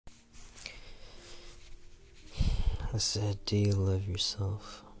I said, do you love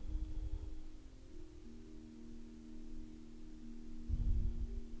yourself?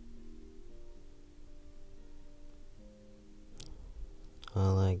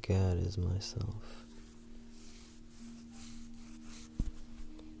 All I got is myself.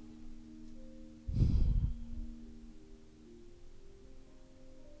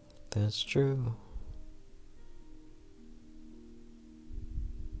 That's true.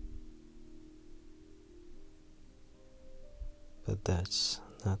 But that's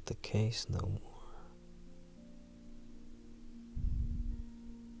not the case no more.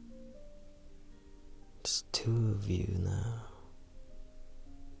 It's two of you now.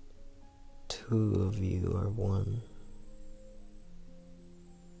 Two of you are one.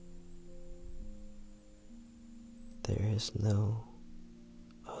 There is no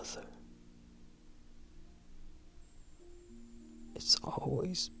other. It's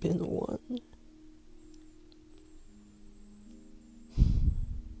always been one.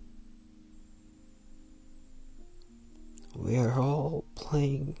 We are all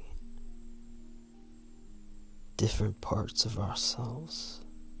playing different parts of ourselves.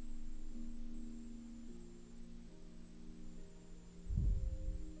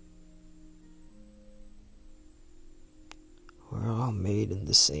 We're all made in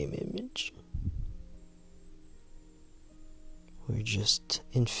the same image. We're just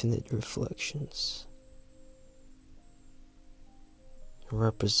infinite reflections,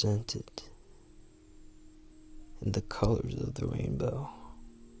 represented in the colors of the rainbow.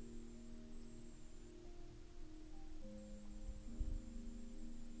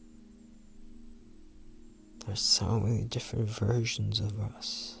 There's so many different versions of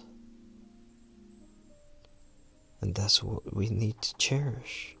us. And that's what we need to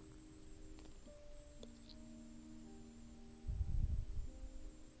cherish.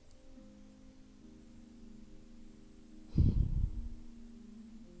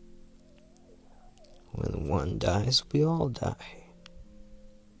 When one dies, we all die.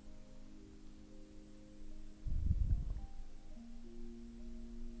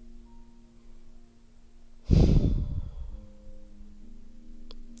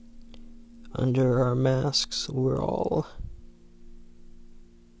 Under our masks, we're all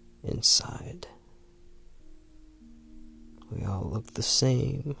inside. We all look the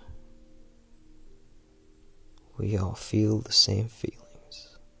same. We all feel the same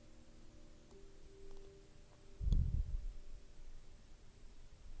feelings.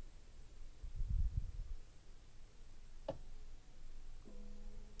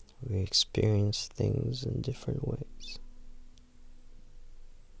 We experience things in different ways.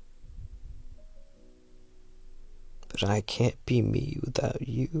 But I can't be me without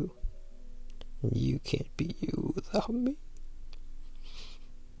you, and you can't be you without me.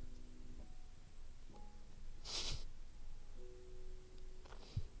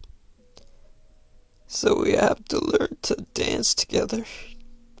 So we have to learn to dance together.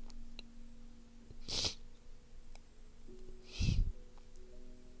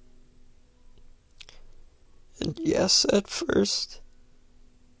 And yes, at first,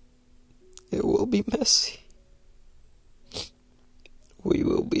 it will be messy. We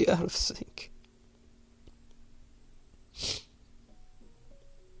will be out of sync.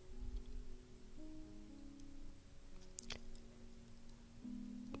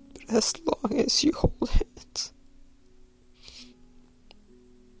 But as long as you hold hands,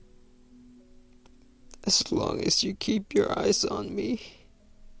 as long as you keep your eyes on me,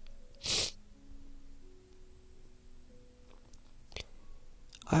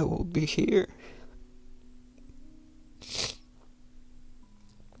 I will be here.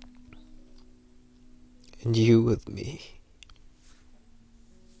 And you with me.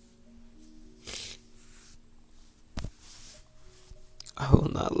 I will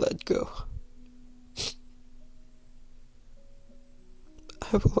not let go.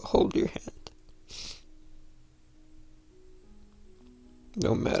 I will hold your hand.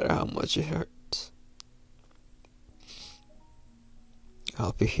 No matter how much it hurts.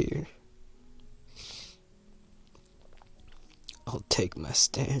 I'll be here. I'll take my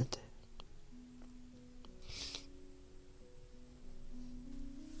stand.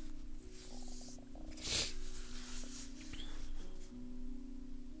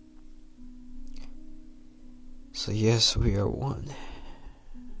 So yes, we are one.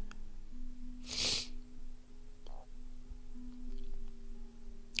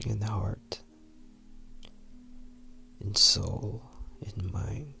 In heart, in soul, in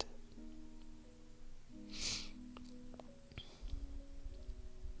mind.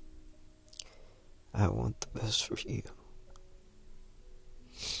 I want the best for you.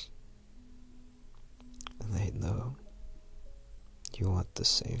 And I know you want the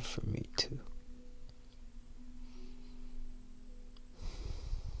same for me too.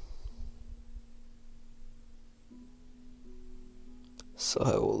 So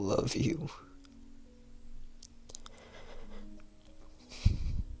I will love you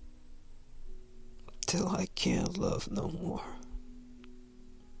till I can't love no more.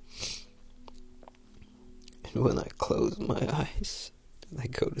 And when I close my eyes and I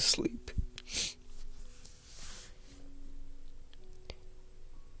go to sleep,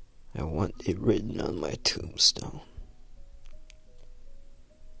 I want it written on my tombstone: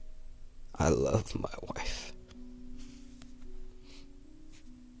 I love my wife.